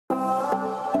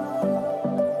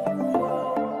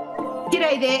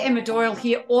G'day there, Emma Doyle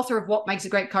here, author of What Makes a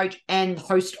Great Coach and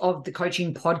host of the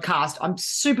Coaching Podcast. I'm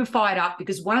super fired up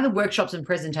because one of the workshops and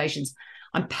presentations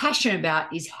I'm passionate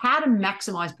about is how to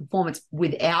maximize performance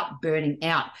without burning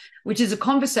out, which is a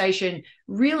conversation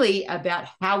really about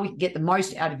how we can get the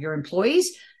most out of your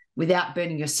employees without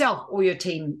burning yourself or your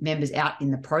team members out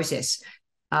in the process.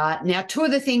 Now, two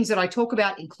of the things that I talk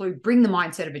about include bring the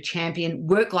mindset of a champion,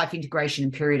 work-life integration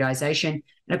and periodization.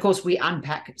 And of course, we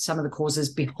unpack some of the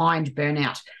causes behind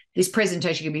burnout. This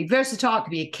presentation can be versatile. It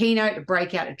could be a keynote, a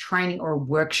breakout, a training, or a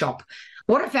workshop.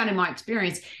 What I found in my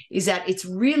experience is that it's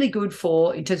really good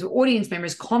for, in terms of audience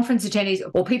members, conference attendees,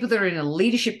 or people that are in a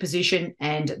leadership position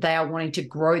and they are wanting to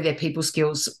grow their people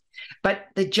skills, but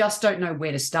they just don't know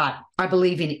where to start. I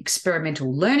believe in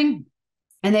experimental learning.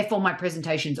 And therefore, my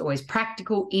presentation is always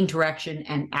practical, interaction,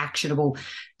 and actionable.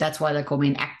 That's why they call me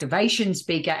an activation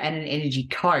speaker and an energy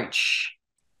coach.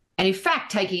 And in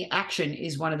fact, taking action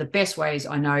is one of the best ways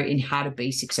I know in how to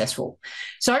be successful.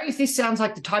 So if this sounds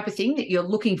like the type of thing that you're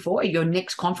looking for at your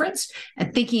next conference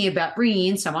and thinking about bringing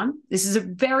in someone, this is a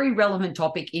very relevant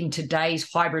topic in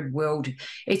today's hybrid world.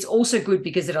 It's also good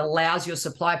because it allows your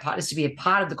supply partners to be a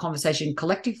part of the conversation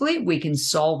collectively. We can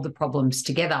solve the problems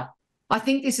together. I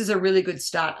think this is a really good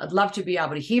start. I'd love to be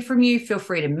able to hear from you. Feel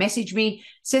free to message me,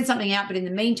 send something out. But in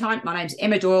the meantime, my name's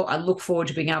Emma Doyle. I look forward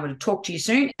to being able to talk to you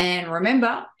soon. And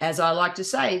remember, as I like to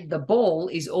say, the ball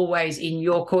is always in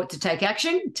your court to take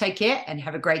action. Take care and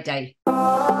have a great day.